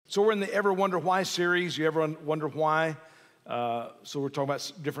So we're in the Ever Wonder Why series. You ever wonder why? So we're talking about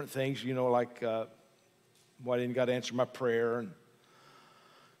different things, like why didn't God answer my prayer? And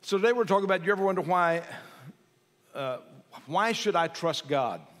so today we're talking about, you ever wonder why should I trust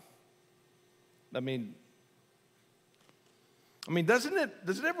God? I mean, does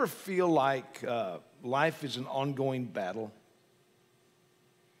it ever feel like life is an ongoing battle?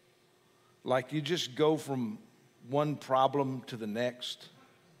 Like you just go from one problem to the next?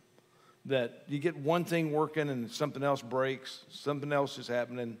 That you get one thing working and something else breaks, something else is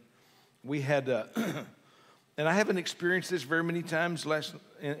happening. We had, and I haven't experienced this very many times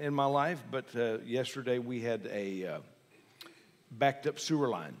in my life, but yesterday we had a backed up sewer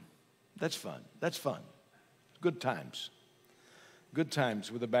line. That's fun. Good times. Good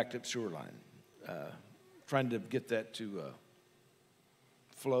times with a backed up sewer line. Trying to get that to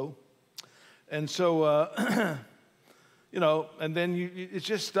flow. And so, and then it's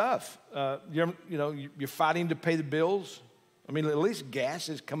just stuff. You're fighting to pay the bills. At least gas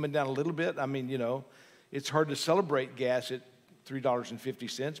is coming down a little bit. It's hard to celebrate gas at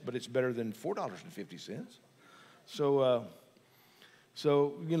 $3.50, but it's better than $4.50. So,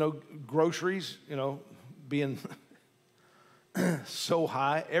 groceries, being so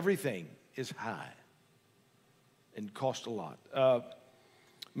high, everything is high and costs a lot.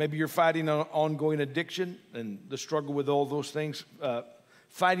 Maybe you're fighting an ongoing addiction and the struggle with all those things.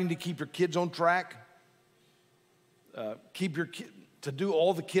 Fighting to keep your kids on track. To do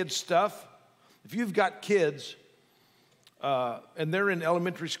all the kids' stuff. If you've got kids and they're in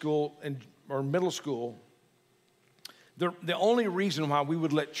elementary school or middle school, the only reason why we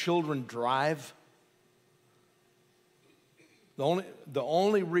would let children drive, the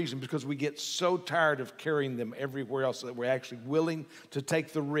only reason, because we get so tired of carrying them everywhere else that we're actually willing to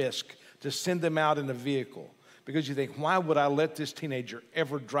take the risk to send them out in a vehicle. Because you think, why would I let this teenager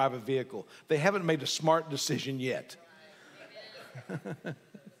ever drive a vehicle? They haven't made a smart decision yet.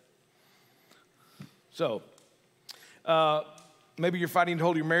 So, maybe you're fighting to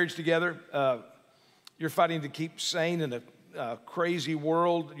hold your marriage together. You're fighting to keep sane in a crazy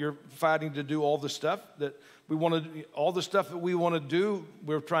world. You're fighting to do all the stuff that we want to, all the stuff that we want to do.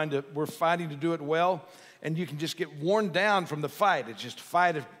 We're fighting to do it well, and you can just get worn down from the fight. It's just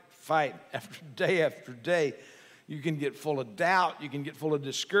fight after day. You can get full of doubt. You can get full of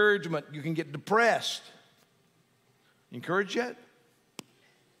discouragement. You can get depressed. Encouraged yet?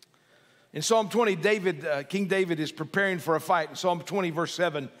 In Psalm 20, King David is preparing for a fight. In Psalm 20, verse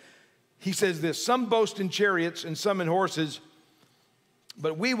 7, he says this: "Some boast in chariots and some in horses,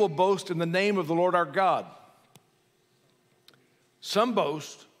 but we will boast in the name of the Lord our God." Some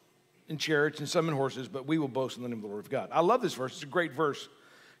boast in chariots and some in horses, but we will boast in the name of the Lord of God. I love this verse. It's a great verse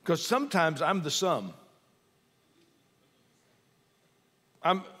because sometimes I'm the sum.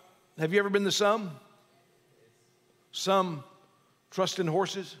 Have you ever been the sum? Some trust in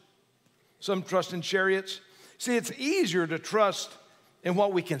horses, some trust in chariots. See, it's easier to trust in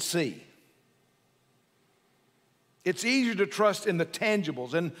what we can see. It's easier to trust in the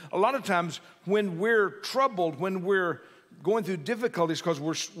tangibles. And a lot of times when we're troubled, when we're going through difficulties, because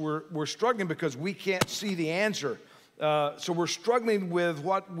we're struggling because we can't see the answer. So we're struggling with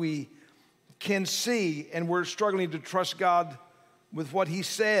what we can see, and we're struggling to trust God with what He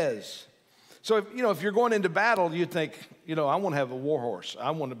says. So if you're going into battle, you think, I want to have a war horse.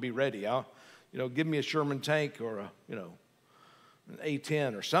 I want to be ready. Give me a Sherman tank or an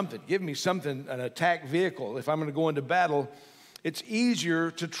A-10 or something. Give me something, an attack vehicle. If I'm going to go into battle, it's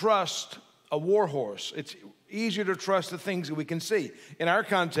easier to trust a war horse. It's easier to trust the things that we can see. In our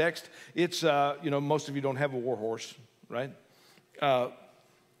context, it's, most of you don't have a war horse, right?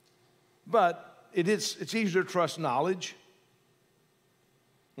 But it's easier to trust knowledge.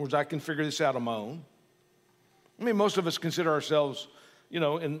 In other words, I can figure this out on my own. Most of us consider ourselves, we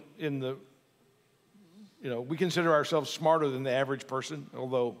consider ourselves smarter than the average person,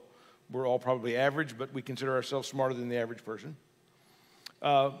 although we're all probably average, but we consider ourselves smarter than the average person.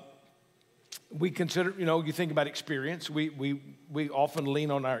 We consider, you think about experience. We often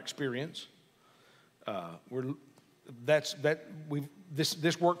lean on our experience.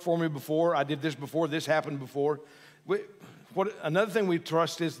 This worked for me before. I did this before. This happened before. Another thing we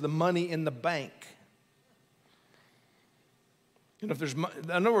trust is the money in the bank. In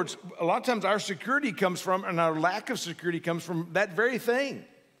other words, a lot of times our security comes from, and our lack of security comes from that very thing.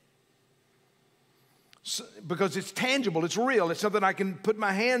 Because it's tangible, it's real, it's something I can put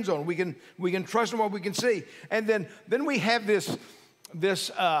my hands on. We can trust in what we can see. And then we have this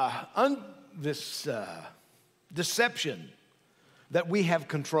deception that we have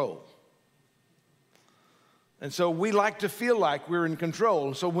control. And so we like to feel like we're in control.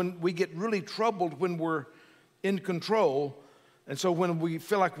 And so when we get really troubled when we're in control, and so when we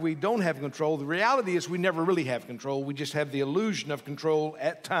feel like we don't have control, the reality is we never really have control. We just have the illusion of control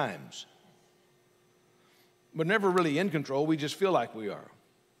at times. We're never really in control. We just feel like we are.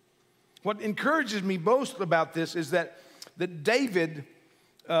 What encourages me most about this is that David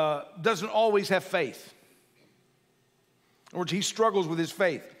doesn't always have faith. In other words, he struggles with his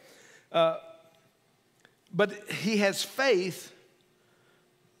faith. But he has faith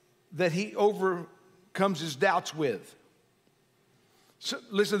that he overcomes his doubts with. So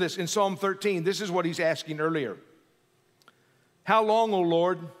listen to this. In Psalm 13, this is what he's asking earlier. How long, O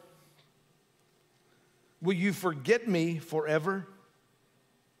Lord, will you forget me forever?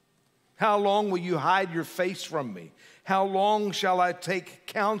 How long will you hide your face from me? How long shall I take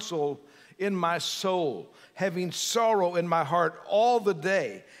counsel in my soul, having sorrow in my heart all the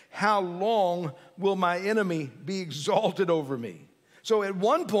day? How long will my enemy be exalted over me? So at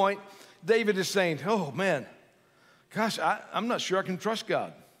one point, David is saying, oh man, gosh, I'm not sure I can trust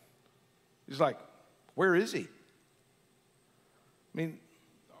God. He's like, where is he? I mean,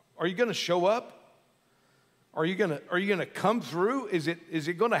 are you going to show up? Are you gonna come through? Is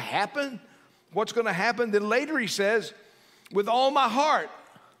it going to happen? What's going to happen? Then later he says, with all my heart,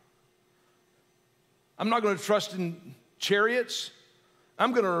 I'm not going to trust in chariots.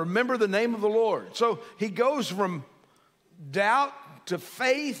 I'm going to remember the name of the Lord. So he goes from doubt to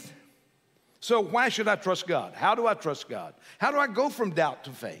faith. So why should I trust God? How do I trust God? How do I go from doubt to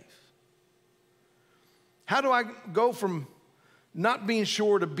faith? How do I go from not being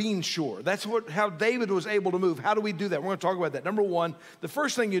sure to being sure? That's how David was able to move. How do we do that? We're going to talk about that. Number one, the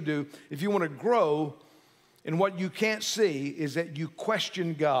first thing you do if you want to grow in what you can't see is that you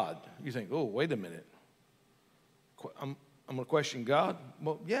question God. You think, oh, wait a minute. I'm going to question God?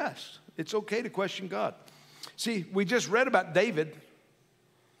 Well, yes, it's okay to question God. See, we just read about David.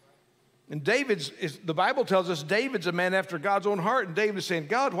 And the Bible tells us David's a man after God's own heart. And David is saying,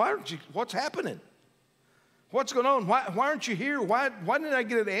 God, what's happening? What's going on? Why aren't you here? Why didn't I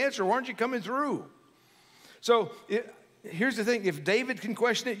get an answer? Why aren't you coming through? So here's the thing. If David can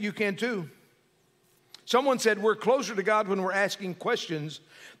question it, you can too. Someone said we're closer to God when we're asking questions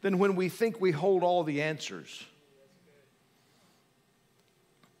than when we think we hold all the answers.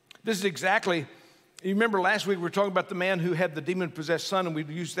 This is exactly, you remember last week we were talking about the man who had the demon-possessed son, and we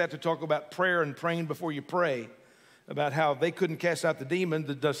used that to talk about prayer and praying before you pray, about how they couldn't cast out the demon,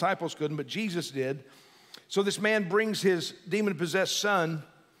 the disciples couldn't, but Jesus did. So this man brings his demon-possessed son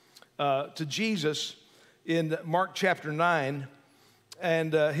to Jesus in Mark chapter 9,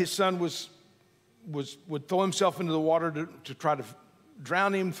 and his son would throw himself into the water to try to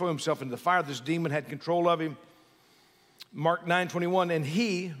drown him, throw himself into the fire. This demon had control of him. Mark 9:21, and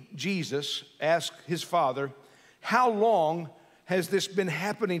he, Jesus, asked his father, how long has this been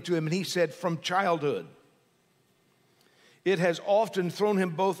happening to him? And he said, from childhood. It has often thrown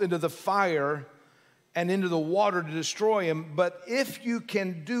him both into the fire and into the water to destroy him. But if you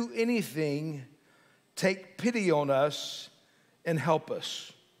can do anything, take pity on us and help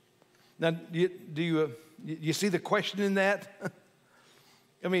us. Now, do you see the question in that?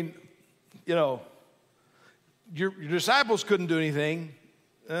 I mean, you know, your disciples couldn't do anything.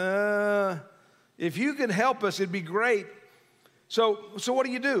 If you can help us, it'd be great. So what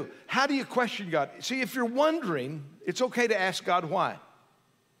do? How do you question God? See, if you're wondering, it's okay to ask God why.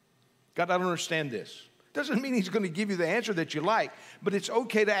 God, I don't understand this. Doesn't mean he's going to give you the answer that you like, but it's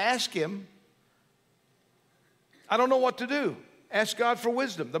okay to ask him, I don't know what to do. Ask God for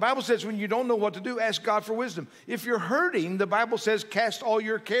wisdom. The Bible says when you don't know what to do, ask God for wisdom. If you're hurting, the Bible says cast all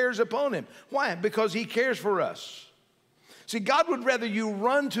your cares upon him. Why? Because he cares for us. See, God would rather you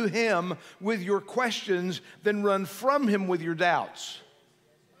run to him with your questions than run from him with your doubts.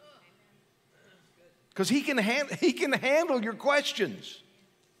 Because he can handle your questions.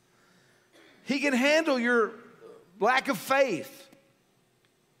 He can handle your lack of faith.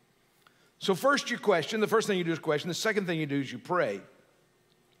 So first you question. The first thing you do is question. The second thing you do is you pray.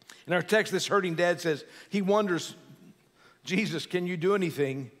 In our text, this hurting dad says, he wonders, Jesus, can you do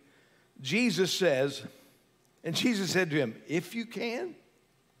anything? Jesus says, and Jesus said to him, if you can.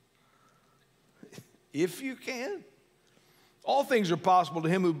 If you can. All things are possible to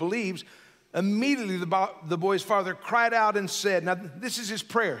him who believes. Immediately the boy's father cried out and said, now this is his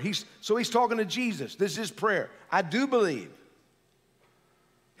prayer. He's talking to Jesus. This is his prayer. I do believe.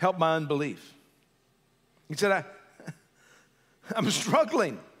 Help my unbelief. He said, I'm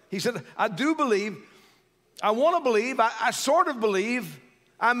struggling. He said, I do believe. I want to believe. I sort of believe.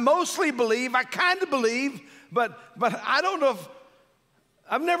 I mostly believe. I kind of believe. But I don't know if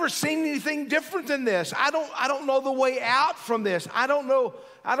I've never seen anything different than this. I don't know the way out from this. I don't know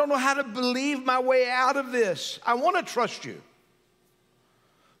how to believe my way out of this. I want to trust you,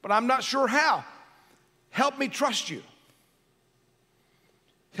 but I'm not sure how. Help me trust you.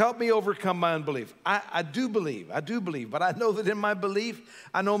 Help me overcome my unbelief. I do believe, but I know that in my belief,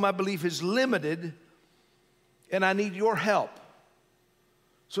 I know my belief is limited, and I need your help.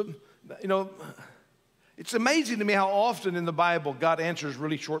 So, it's amazing to me how often in the Bible God answers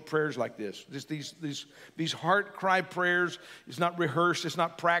really short prayers like this. Just these heart cry prayers. It's not rehearsed. It's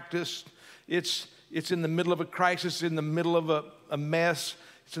not practiced. It's in the middle of a crisis, in the middle of a mess.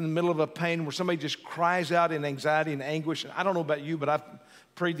 It's in the middle of a pain where somebody just cries out in anxiety and anguish. And I don't know about you, but I've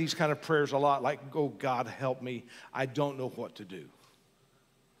prayed these kind of prayers a lot, like, oh, God, help me. I don't know what to do.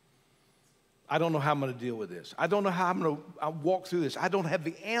 I don't know how I'm going to deal with this. I don't know how I'm going to walk through this. I don't have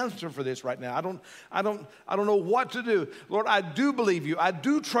the answer for this right now. I don't know what to do. Lord, I do believe you. I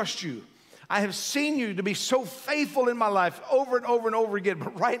do trust you. I have seen you to be so faithful in my life over and over and over again.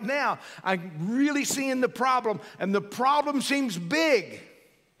 But right now, I'm really seeing the problem, and the problem seems big.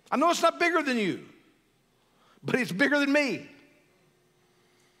 I know it's not bigger than you, but it's bigger than me.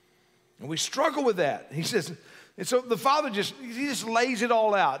 And we struggle with that. He says, and so the Father just lays it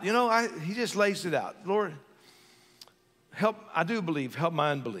all out. He just lays it out. Lord, help, I do believe, help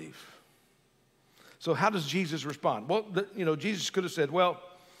my unbelief. So how does Jesus respond? Well, Jesus could have said, well,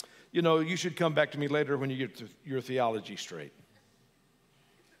 you should come back to me later when you get your theology straight.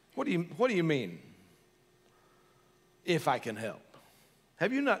 What do you mean? If I can help.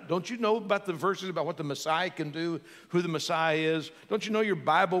 Don't you know about the verses about what the Messiah can do, who the Messiah is? Don't you know your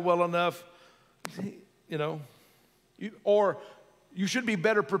Bible well enough? Or you should be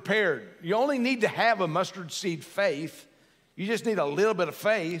better prepared. You only need to have a mustard seed faith. You just need a little bit of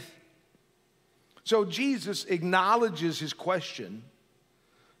faith. So Jesus acknowledges his question.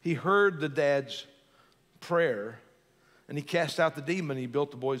 He heard the dad's prayer, and he cast out the demon. He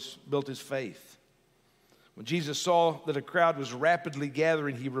built his faith. When Jesus saw that a crowd was rapidly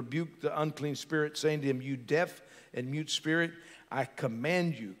gathering, he rebuked the unclean spirit, saying to him, you deaf and mute spirit, I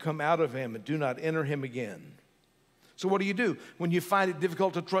command you, come out of him and do not enter him again. So what do? When you find it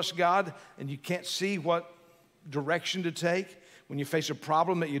difficult to trust God and you can't see what direction to take, when you face a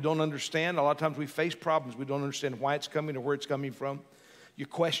problem that you don't understand, a lot of times we face problems, we don't understand why it's coming or where it's coming from. You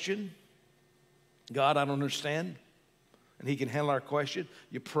question, God, I don't understand, and he can handle our question.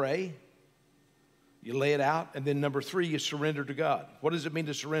 You pray. You lay it out, and then number 3, you surrender to God. What does it mean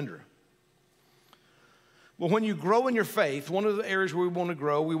to surrender? Well, when you grow in your faith, one of the areas where we want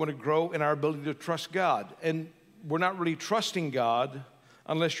to grow in our ability to trust God. And we're not really trusting God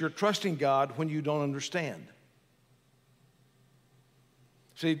unless you're trusting God when you don't understand.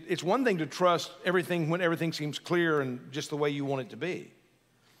 See, it's one thing to trust everything when everything seems clear and just the way you want it to be.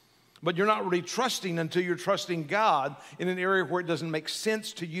 But you're not really trusting until you're trusting God in an area where it doesn't make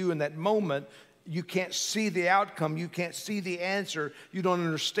sense to you in that moment. You can't see the outcome. You can't see the answer. You don't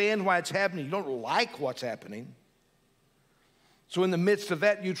understand why it's happening. You don't like what's happening. So in the midst of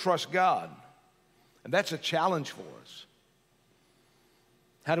that, you trust God. And that's a challenge for us.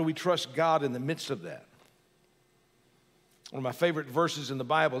 How do we trust God in the midst of that? One of my favorite verses in the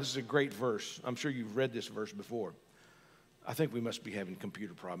Bible, this is a great verse. I'm sure you've read this verse before. I think we must be having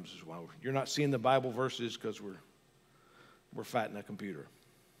computer problems as well. You're not seeing the Bible verses because we're fighting a computer.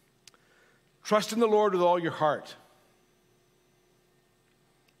 Trust in the Lord with all your heart.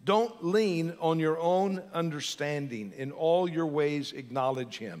 Don't lean on your own understanding. In all your ways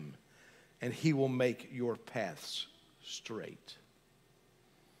acknowledge him, and he will make your paths straight.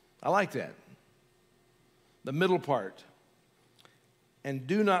 I like that. The middle part. And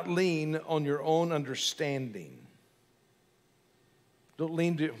do not lean on your own understanding. Don't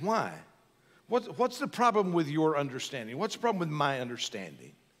lean to, why? What's the problem with your understanding? What's the problem with my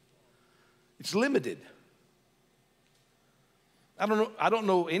understanding? It's limited. I don't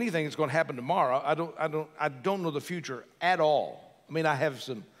know anything that's going to happen tomorrow. I don't know the future at all. I mean, I have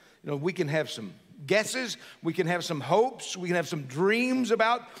some, we can have some guesses, we can have some hopes, we can have some dreams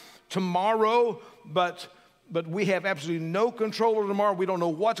about tomorrow, but we have absolutely no control over tomorrow. We don't know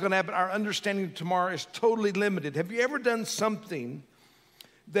what's going to happen. Our understanding of tomorrow is totally limited. Have you ever done something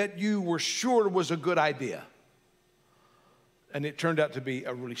that you were sure was a good idea, and it turned out to be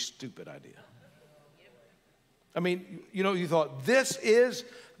a really stupid idea? I mean, you thought, this is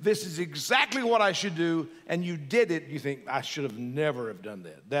exactly what I should do, and you did it. You think, I should have never have done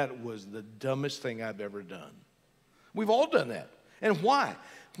that. That was the dumbest thing I've ever done. We've all done that. And why?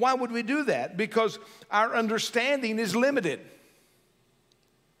 Why would we do that? Because our understanding is limited.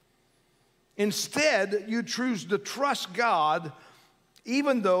 Instead, you choose to trust God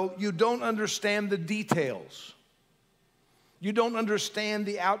even though you don't understand the details. You don't understand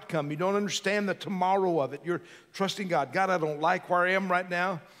the outcome. You don't understand the tomorrow of it. You're trusting God. God, I don't like where I am right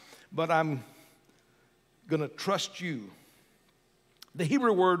now, but I'm going to trust you. The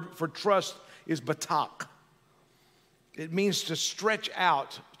Hebrew word for trust is batak. It means to stretch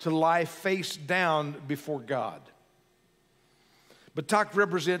out, to lie face down before God. Batak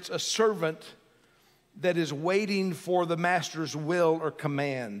represents a servant that is waiting for the master's will or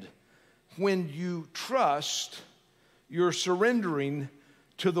command. When you trust, you're surrendering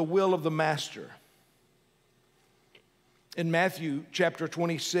to the will of the master. In Matthew chapter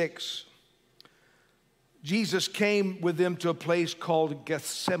 26, Jesus came with them to a place called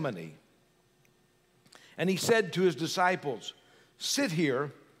Gethsemane. And he said to his disciples, sit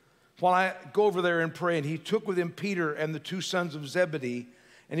here while I go over there and pray. And he took with him Peter and the two sons of Zebedee,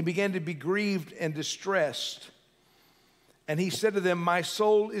 and he began to be grieved and distressed. And he said to them, my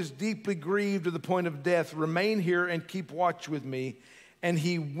soul is deeply grieved to the point of death. Remain here and keep watch with me. And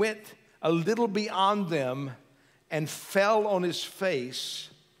he went a little beyond them and fell on his face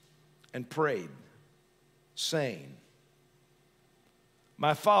and prayed, saying,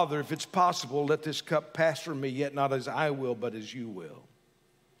 my Father, if it's possible, let this cup pass from me, yet not as I will, but as you will.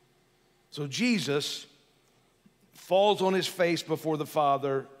 So Jesus falls on his face before the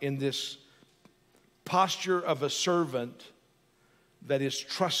Father in this posture of a servant that is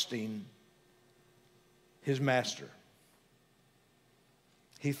trusting his master.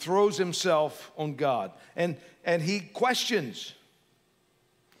 He throws himself on God, and he questions.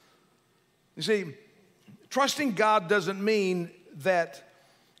 You see, trusting God doesn't mean that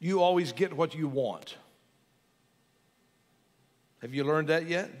you always get what you want. Have you learned that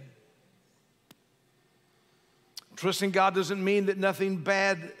yet? Trusting God doesn't mean that nothing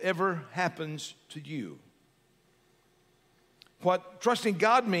bad ever happens to you. What trusting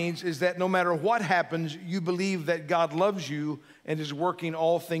God means is that no matter what happens, you believe that God loves you and is working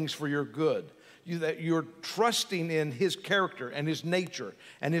all things for your good. That you're trusting in his character and his nature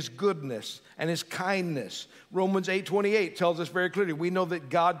and his goodness and his kindness. Romans 8:28 tells us very clearly, we know that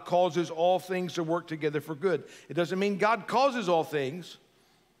God causes all things to work together for good. It doesn't mean God causes all things.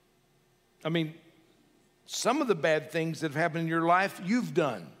 I mean, some of the bad things that have happened in your life, you've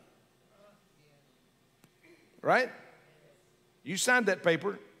done. Right? You signed that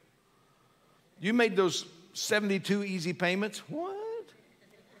paper. You made those 72 easy payments. What?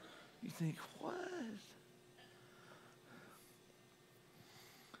 You think, what?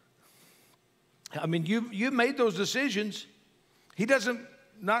 I mean, you made those decisions.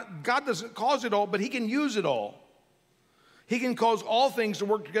 God doesn't cause it all, but he can use it all. He can cause all things to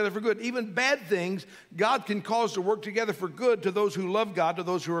work together for good. Even bad things, God can cause to work together for good to those who love God, to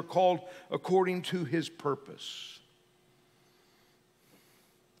those who are called according to his purpose.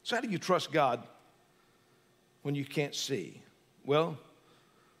 So how do you trust God when you can't see? Well,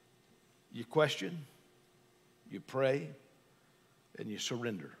 you question, you pray, and you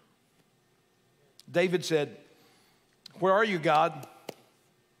surrender. David said, where are you, God?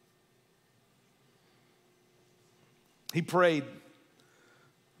 He prayed,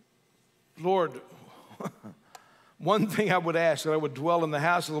 Lord, one thing I would ask, that I would dwell in the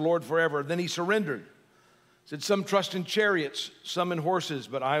house of the Lord forever. Then he surrendered. Said, some trust in chariots, some in horses,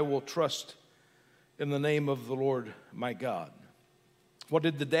 but I will trust in the name of the Lord my God. What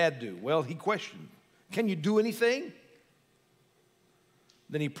did the dad do? Well, he questioned, can you do anything?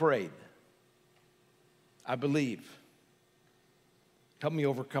 Then he prayed, I believe. Help me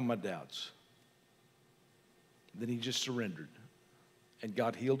overcome my doubts. Then he just surrendered, and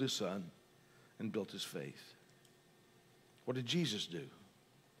God healed his son and built his faith. What did Jesus do?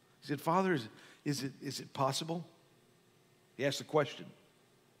 He said, Father, is it possible? He asked the question.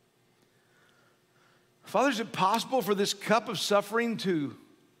 Father, is it possible for this cup of suffering to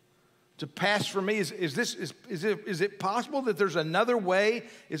pass from me? Is it possible that there's another way?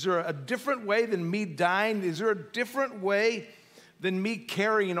 Is there a different way than me dying? Is there a different way than me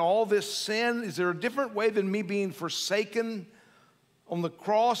carrying all this sin? Is there a different way than me being forsaken on the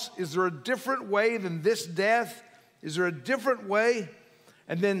cross? Is there a different way than this death? Is there a different way?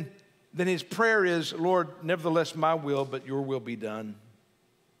 And then his prayer is, Lord, nevertheless my will, but your will be done.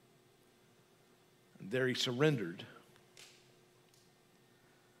 And there he surrendered.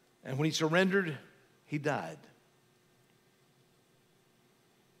 And when he surrendered, he died.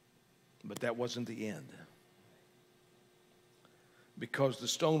 But that wasn't the end. Because the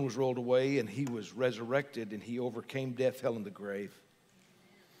stone was rolled away and he was resurrected and he overcame death, hell, and the grave.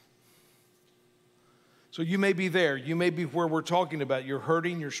 So you may be there. You may be where we're talking about. You're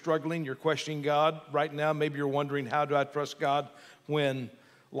hurting, you're struggling, you're questioning God. Right now, maybe you're wondering, how do I trust God when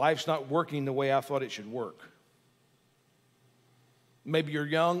life's not working the way I thought it should work? Maybe you're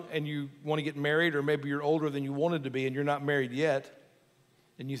young and you want to get married, or maybe you're older than you wanted to be and you're not married yet.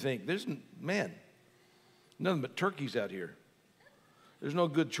 And you think, man, nothing but turkeys out here. There's no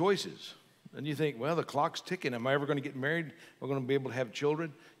good choices. And you think, well, the clock's ticking. Am I ever going to get married? Am I going to be able to have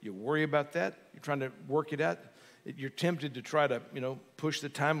children? You worry about that. You're trying to work it out. You're tempted to try to, push the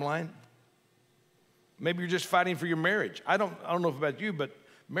timeline. Maybe you're just fighting for your marriage. I don't know about you, but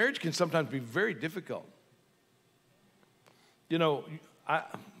marriage can sometimes be very difficult.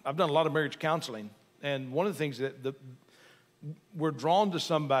 I've done a lot of marriage counseling, and one of the things that we're drawn to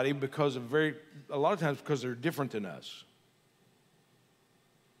somebody because a lot of times because they're different than us.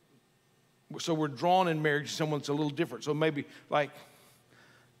 So we're drawn in marriage to someone that's a little different. So maybe I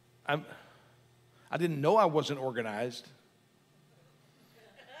didn't know I wasn't organized.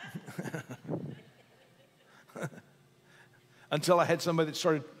 Until I had somebody that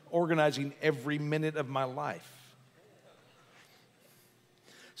started organizing every minute of my life.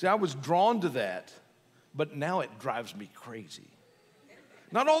 See, I was drawn to that, but now it drives me crazy.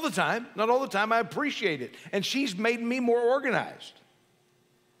 Not all the time. Not all the time. I appreciate it. And she's made me more organized.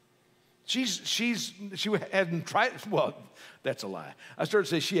 She hadn't tried, well, that's a lie. I started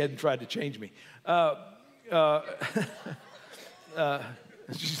to say she hadn't tried to change me.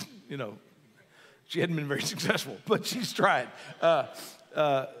 She hadn't been very successful, but she's tried. I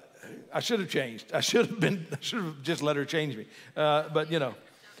should have changed. I should have just let her change me. I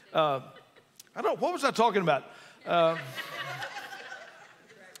don't, what was I talking about?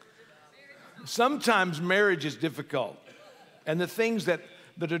 Sometimes marriage is difficult, and the things that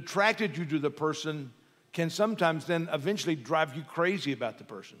attracted you to the person can sometimes then eventually drive you crazy about the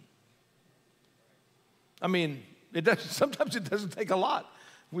person. I mean, sometimes it doesn't take a lot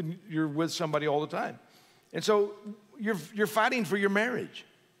when you're with somebody all the time. And so you're fighting for your marriage.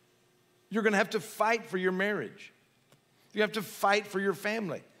 You're going to have to fight for your marriage. You have to fight for your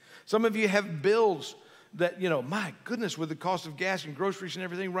family. Some of you have bills that, my goodness, with the cost of gas and groceries and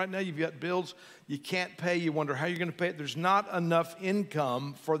everything right now, you've got bills you can't pay. You wonder how you're going to pay it. There's not enough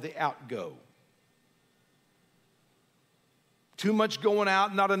income for the outgo. Too much going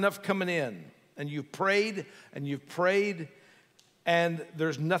out, not enough coming in. And you've prayed, and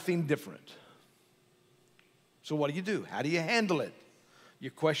there's nothing different. So what do? How do you handle it?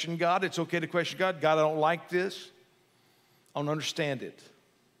 You question God. It's okay to question God. God, I don't like this. I don't understand it.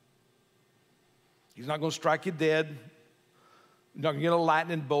 He's not going to strike you dead. You're not going to get a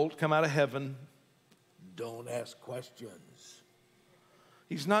lightning bolt come out of heaven. Don't ask questions.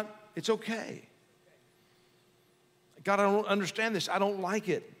 He's not, it's okay. God, I don't understand this. I don't like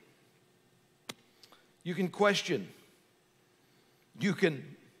it. You can question. You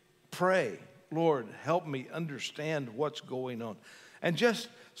can pray. Lord, help me understand what's going on. And just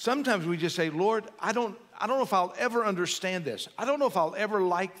sometimes we just say, Lord, I don't know if I'll ever understand this. I don't know if I'll ever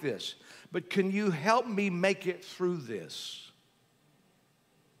like this. But can you help me make it through this?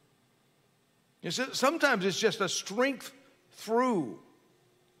 Sometimes it's just a strength through.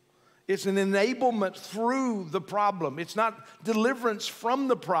 It's an enablement through the problem. It's not deliverance from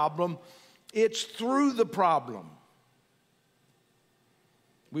the problem. It's through the problem.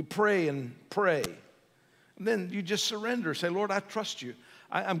 We pray and pray. And then you just surrender. Say, Lord, I trust you.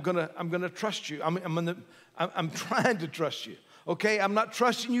 I'm gonna trust you. I'm trying to trust you. Okay, I'm not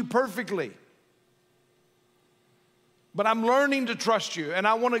trusting you perfectly, but I'm learning to trust you. And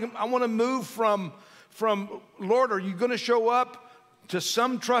I want to move from Lord, are you going to show up, to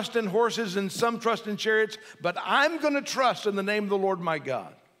some trust in horses and some trust in chariots, but I'm going to trust in the name of the Lord my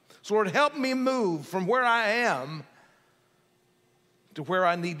God. So Lord, help me move from where I am to where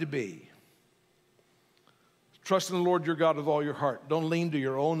I need to be. Trust in the Lord your God with all your heart. Don't lean to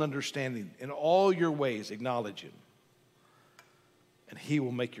your own understanding. In all your ways, acknowledge him. And he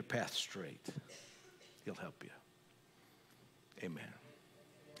will make your path straight. He'll help you. Amen.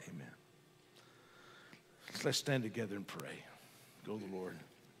 Amen. Let's stand together and pray. Go to the Lord.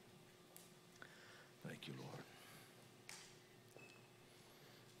 Thank you, Lord.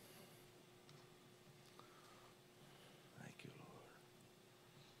 Thank you, Lord.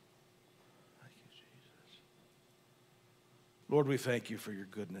 Thank you, Jesus. Lord, we thank you for your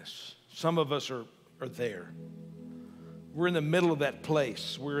goodness. Some of us are there. We're in the middle of that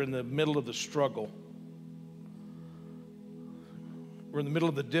place. We're in the middle of the struggle. We're in the middle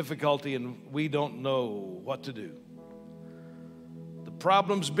of the difficulty, and we don't know what to do. The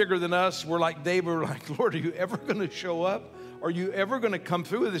problem's bigger than us. We're like David. We're like, Lord, are you ever going to show up? are you ever going to come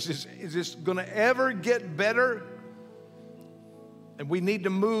through this? Is this going to ever get better? And we need to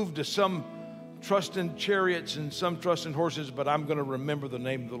move to some trust in chariots and some trust in horses, but I'm going to remember the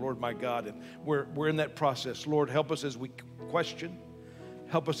name of the Lord my God. And we're in that process. Lord, help us as we question.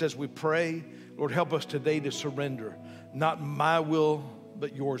 Help us as we pray. Lord, help us today to surrender. Not my will,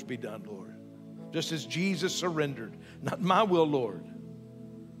 but yours be done, Lord. Just as Jesus surrendered. Not my will, Lord,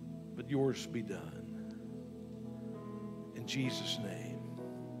 but yours be done. In Jesus' name.